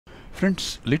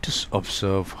Friends, let us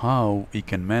observe how we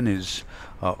can manage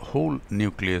a whole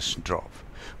nucleus drop.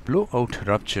 Blowout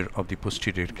rupture of the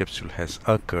posterior capsule has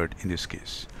occurred in this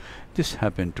case. This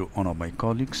happened to one of my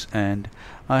colleagues and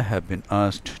I have been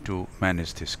asked to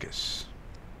manage this case.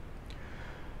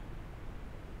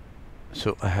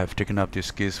 So I have taken up this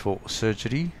case for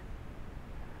surgery.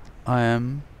 I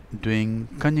am doing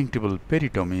conjunctival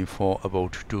peritomy for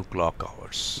about 2 clock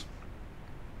hours.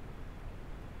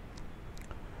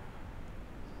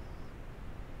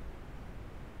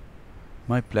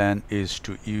 My plan is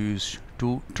to use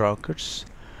 2 trachers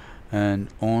and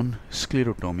on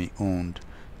sclerotomy wound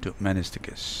to manage the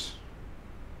case.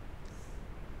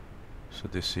 So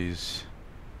this is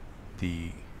the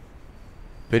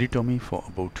peritomy for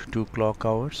about 2 clock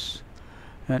hours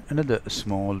and another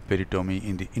small peritomy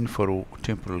in the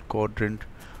infero-temporal quadrant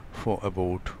for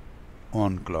about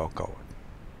 1 clock hour.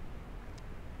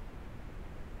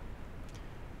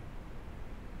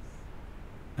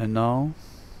 And now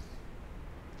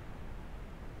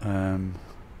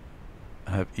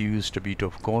I have used a bit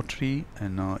of cautery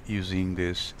and now using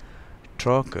this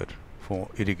tracher for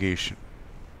irrigation.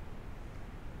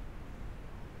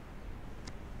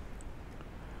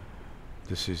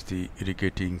 This is the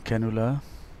irrigating cannula.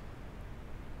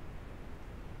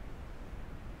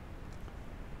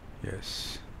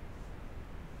 Yes,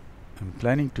 I'm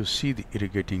planning to see the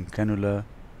irrigating cannula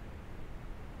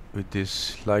with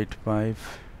this light pipe.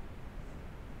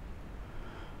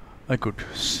 I could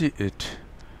see it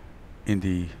in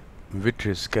the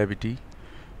vitreous cavity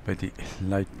by the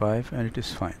light pipe and it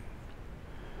is fine.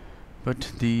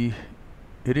 But the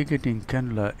irrigating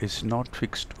cannula is not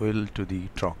fixed well to the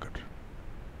tracher.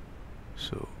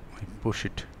 So I push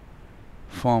it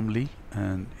firmly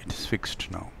and it is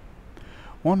fixed now.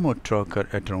 One more tracher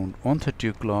at around 1:30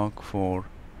 o'clock for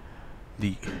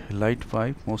the light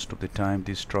pipe. Most of the time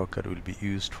this tracher will be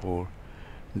used for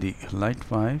the light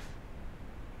pipe.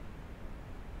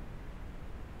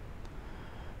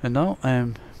 And now I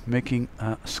am making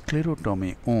a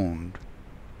sclerotomy wound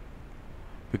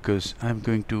because I am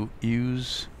going to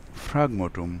use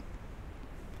Fragmotome,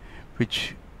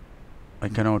 which I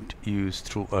cannot use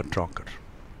through a tracher.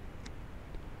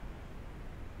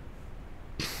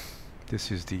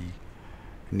 This is the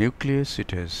nucleus.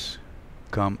 It has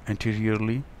come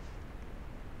anteriorly.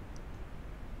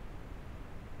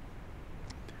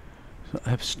 So I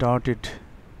have started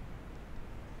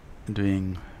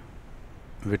doing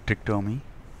vitrectomy.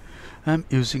 I am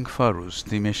using furrows.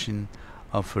 The machine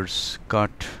offers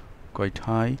cut quite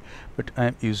high, but I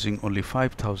am using only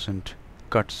 5,000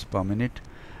 cuts per minute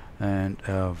and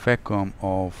a vacuum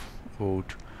of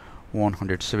about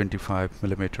 175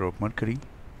 millimeter of mercury.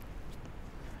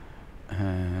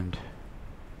 And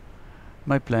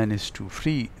my plan is to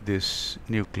free this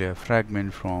nuclear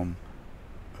fragment from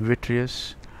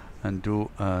vitreous and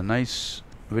do a nice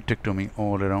vitrectomy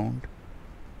all around.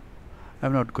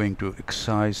 I'm not going to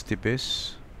excise the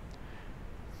base.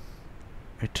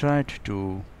 I tried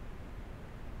to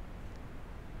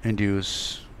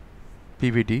induce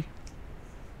PVD,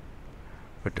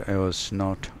 but I was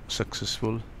not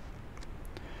successful.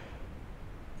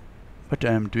 But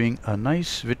I am doing a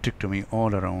nice vitrectomy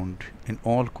all around in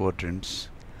all quadrants.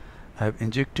 I have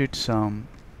injected some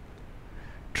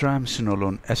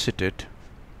triamcinolone acetate.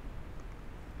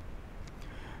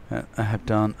 I have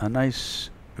done a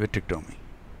nice vitrectomy.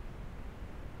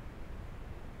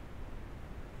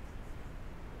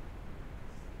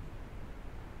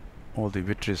 All the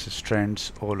vitreous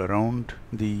strands all around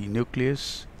the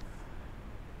nucleus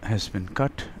has been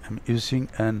cut. I'm using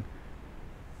an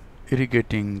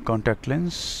irrigating contact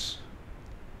lens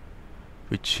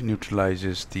which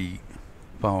neutralizes the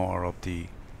power of the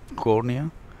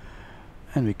cornea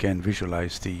and we can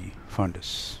visualize the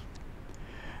fundus.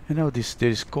 And now there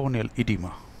is corneal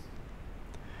edema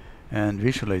and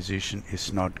visualization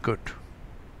is not good.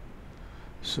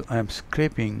 So I am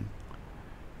scraping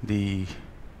the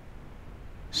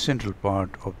central part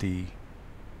of the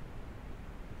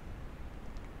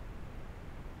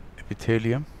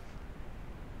epithelium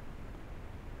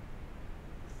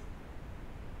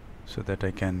so that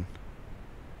I can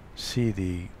see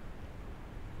the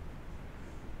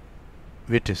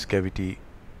vitreous cavity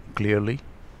clearly,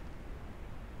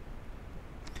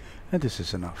 and this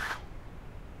is enough.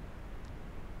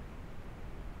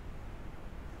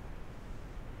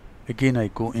 Again I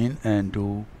go in and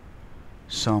do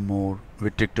some more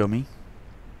vitrectomy.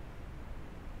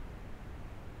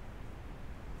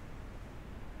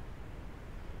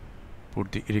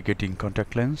 Put the irrigating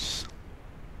contact lens,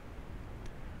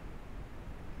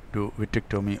 do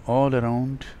vitrectomy all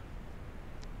around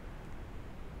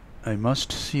I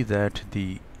must see that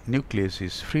the nucleus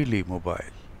is freely mobile,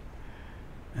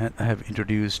 and I have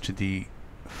introduced the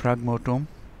Fragmotome,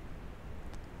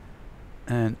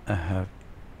 and I have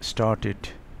started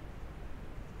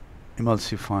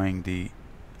emulsifying the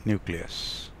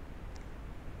nucleus.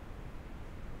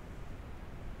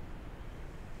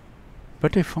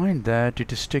 But I find that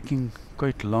it is taking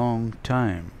quite long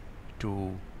time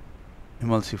to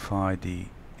emulsify the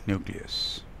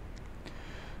nucleus.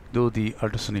 Though the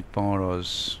ultrasonic power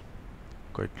was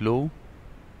quite low,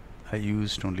 I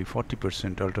used only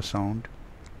 40% ultrasound,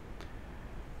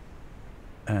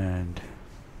 and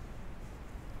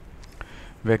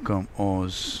vacuum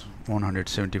was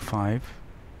 175,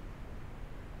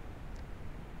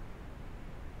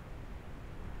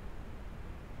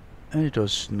 and it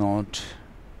was not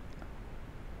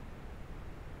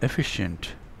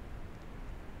efficient.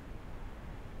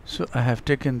 So I have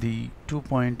taken the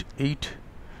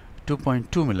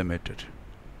 2.2 millimeter.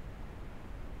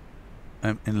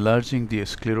 I'm enlarging the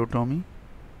sclerotomy,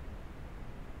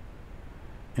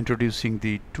 introducing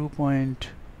the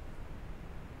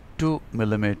 2.2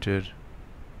 millimeter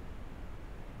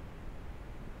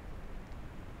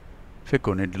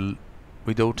phaco needle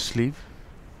without sleeve.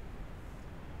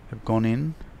 I've gone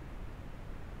in,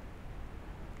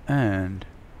 and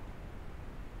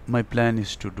my plan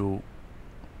is to do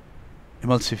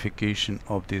emulsification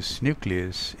of this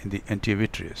nucleus in the anterior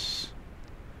vitreous.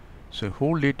 So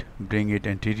hold it, bring it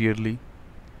anteriorly,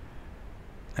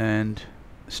 and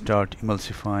start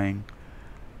emulsifying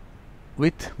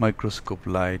with microscope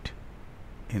light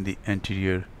in the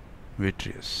anterior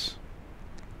vitreous,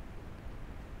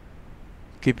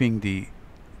 keeping the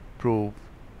probe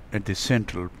at the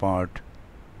central part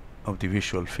of the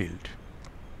visual field.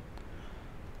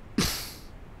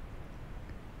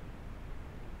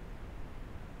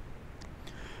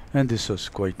 And this was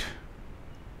quite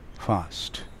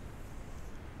fast.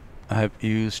 I have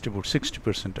used about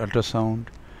 60% ultrasound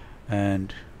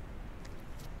and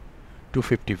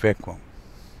 250 vacuum,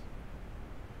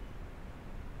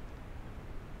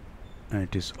 and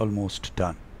it is almost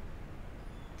done.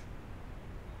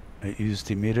 I use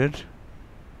the mirror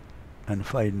and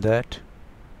find that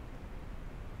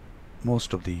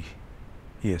most of the,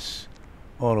 yes,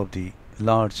 all of the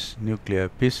large nuclear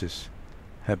pieces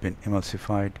have been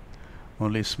emulsified.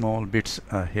 Only small bits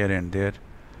are here and there.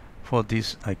 For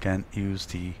this I can use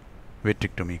the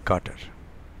vitrectomy cutter.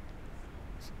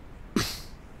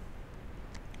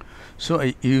 So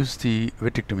I use the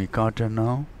vitrectomy cutter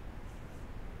now,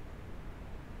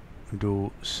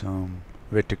 do some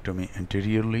vitrectomy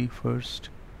anteriorly first,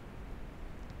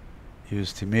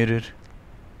 use the mirror,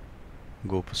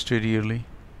 go posteriorly,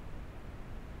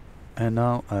 and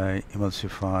now I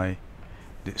emulsify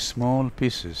the small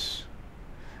pieces,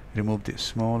 remove the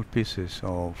small pieces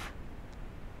of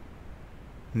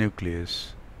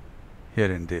nucleus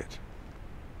here and there.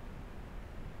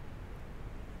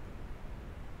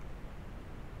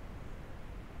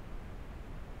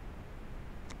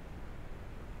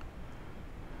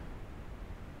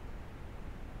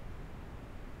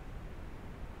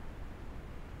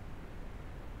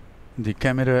 The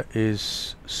camera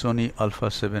is Sony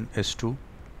Alpha 7 S2.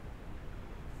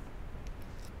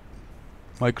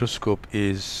 Microscope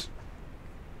is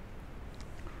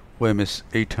OMS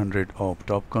 800 of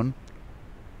Topcon.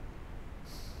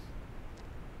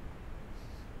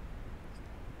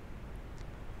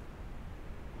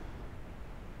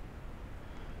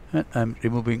 And I'm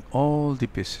removing all the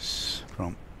pieces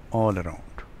from all around.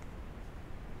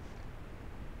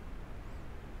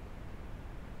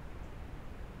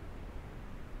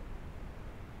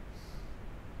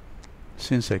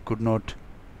 Since I could not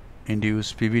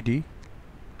induce PVD,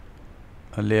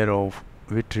 a layer of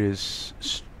vitreous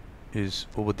is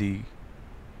over the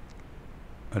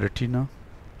retina.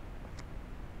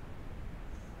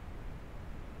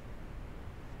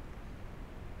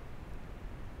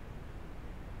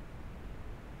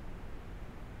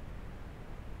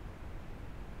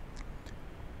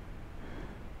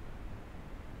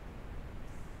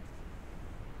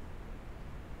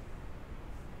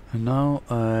 And now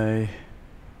I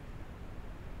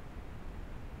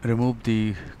remove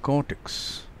the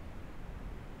cortex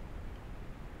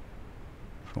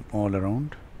from all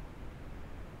around.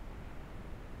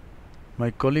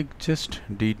 My colleague just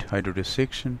did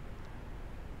hydrodissection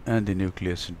and the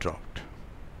nucleus dropped.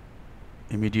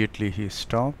 Immediately he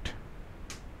stopped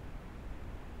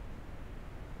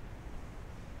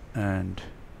and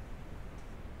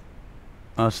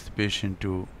asked the patient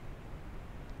to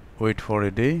wait for a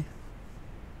day,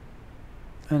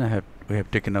 and we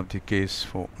have taken up the case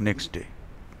for next day.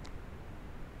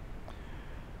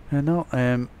 And now I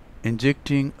am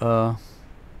injecting a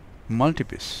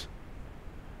multipiece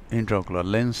intraocular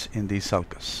lens in the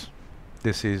sulcus.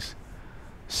 This is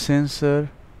sensor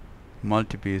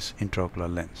multipiece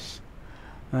intraocular lens.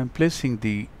 I am placing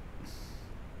the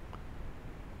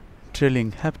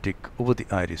trailing haptic over the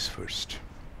iris first.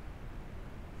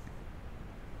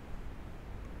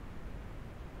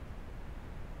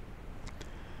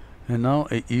 And now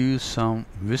I use some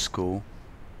visco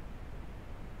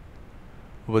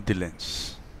over the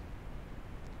lens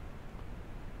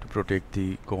to protect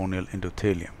the corneal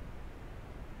endothelium.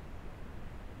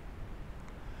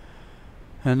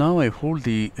 And now I hold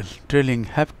the trailing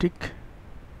haptic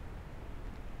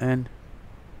and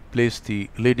place the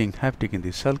leading haptic in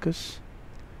the sulcus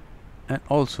and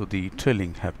also the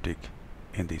trailing haptic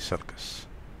in the sulcus.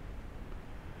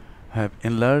 I have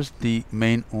enlarged the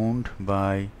main wound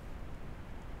by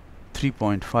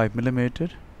 3.5 millimeter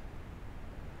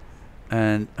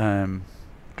and I am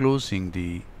closing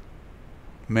the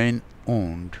main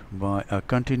wound by a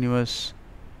continuous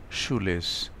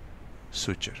shoelace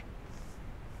suture.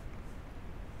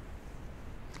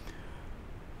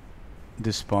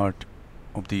 This part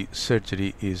of the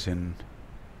surgery is in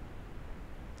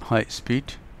high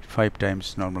speed, 5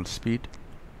 times normal speed.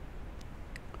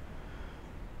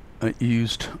 I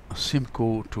used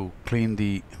Simcoe to clean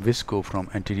the visco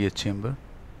from anterior chamber.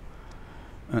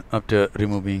 And after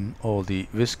removing all the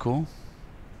visco,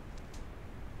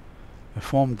 I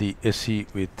formed the SE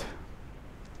with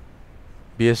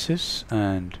BSS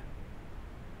and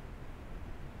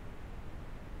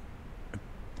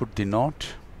put the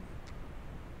knot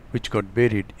which got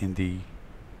buried in the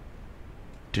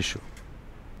tissue.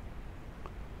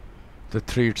 The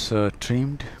threads are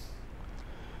trimmed,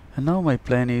 and now my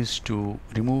plan is to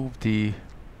remove the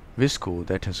visco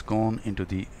that has gone into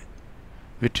the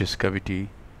vitreous cavity.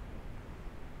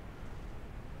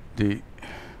 The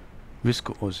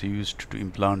visco was used to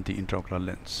implant the intraocular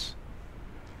lens.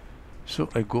 So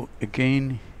I go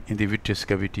again in the vitreous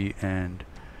cavity and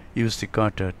use the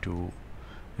cutter to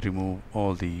remove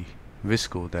all the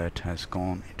visco that has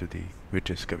gone into the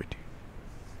vitreous cavity.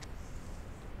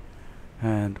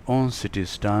 And once it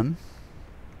is done,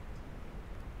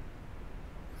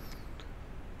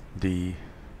 the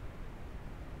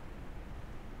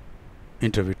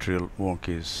intravitreal work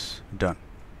is done.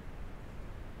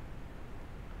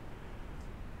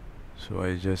 So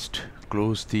I just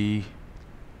close the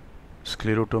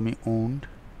sclerotomy wound,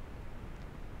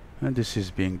 and this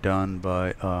is being done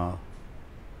by a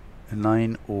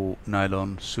 9/0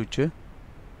 nylon suture,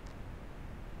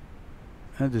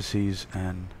 and this is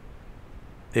an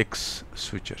X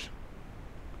suture.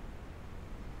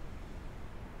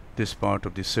 This part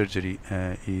of the surgery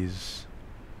is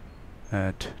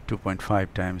at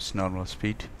 2.5 times normal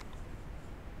speed.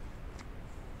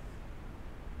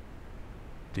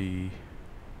 The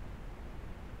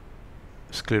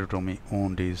sclerotomy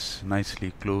wound is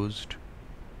nicely closed.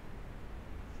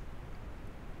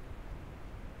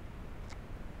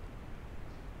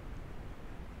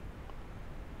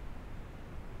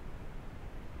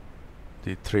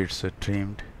 The threads are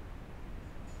trimmed.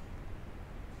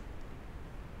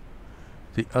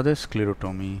 The other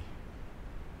sclerotomy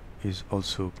is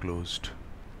also closed.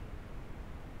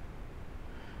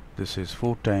 This is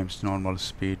 4 times normal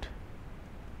speed.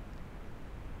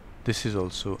 This is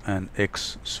also an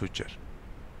X suture.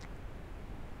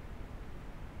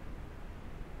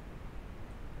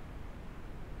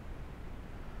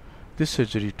 This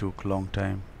surgery took a long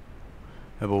time,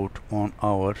 about 1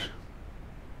 hour.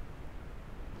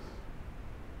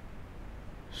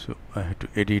 So I had to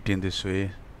edit in this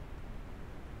way.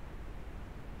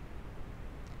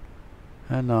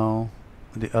 And now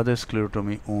the other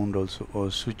sclerotomy wound also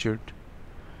was sutured.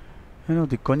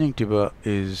 The conjunctiva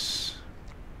is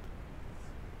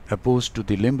opposed to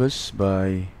the limbus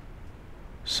by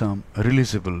some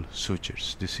releasable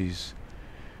sutures. This is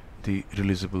the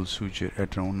releasable suture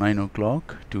at around 9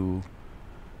 o'clock to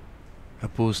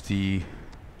oppose the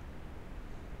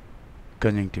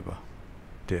conjunctiva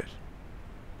there.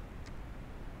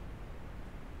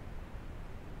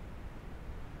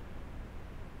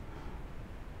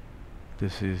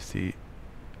 This is the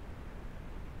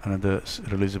another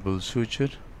releasable suture.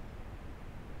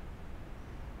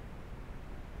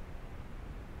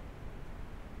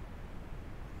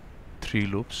 Three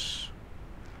loops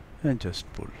and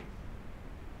just pull.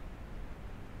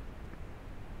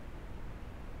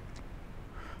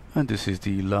 And this is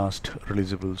the last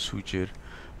releasable suture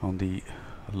on the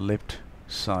left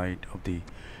side of the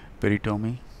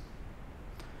peritomy.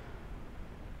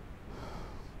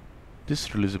 These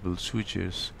releasable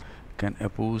sutures can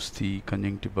oppose the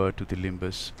conjunctiva to the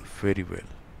limbus very well.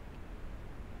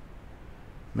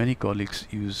 Many colleagues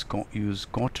use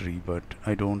cautery, but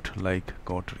I don't like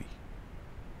cautery.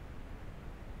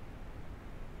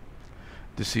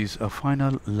 This is a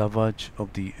final lavage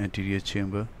of the anterior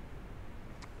chamber.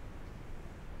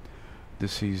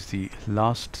 This is the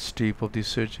last step of the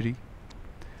surgery.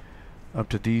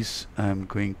 After this, I am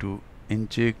going to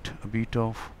inject a bit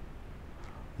of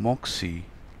moxie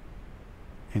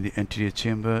in the anterior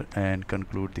chamber and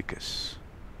conclude the case.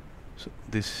 So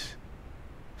this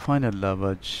final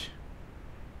lavage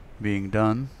being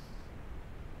done,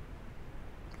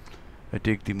 I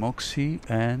take the moxie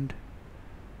and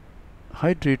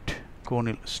hydrate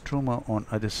corneal stroma on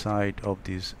either side of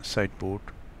this sideboard.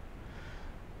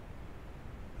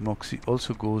 Moxie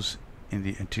also goes in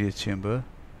the anterior chamber.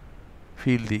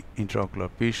 Feel the intraocular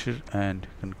pressure and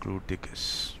conclude the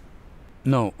case.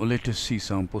 Now let us see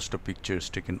some post-op pictures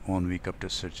taken 1 week after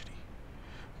surgery.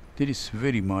 There is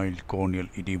very mild corneal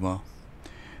edema.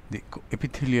 The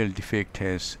epithelial defect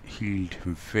has healed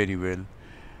very well.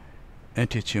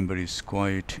 Anterior chamber is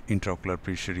quiet. Intraocular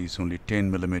pressure is only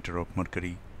 10 mm of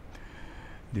mercury.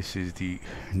 This is the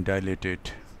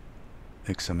dilated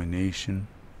examination.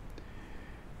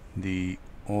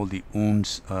 All the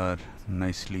wounds are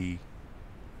nicely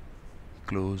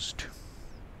closed.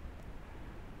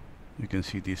 You can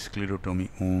see the sclerotomy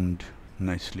wound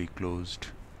nicely closed,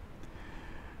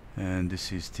 and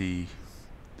this is the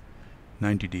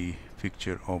 90-day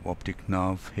picture of optic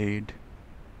nerve head,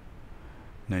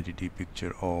 90-day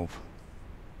picture of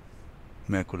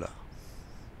macula.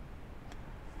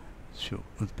 So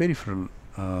the peripheral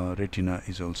retina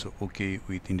is also okay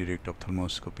with indirect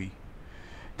ophthalmoscopy.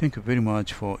 Thank you very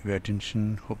much for your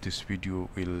attention. Hope this video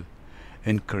will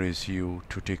encourage you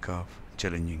to take up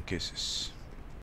challenging cases.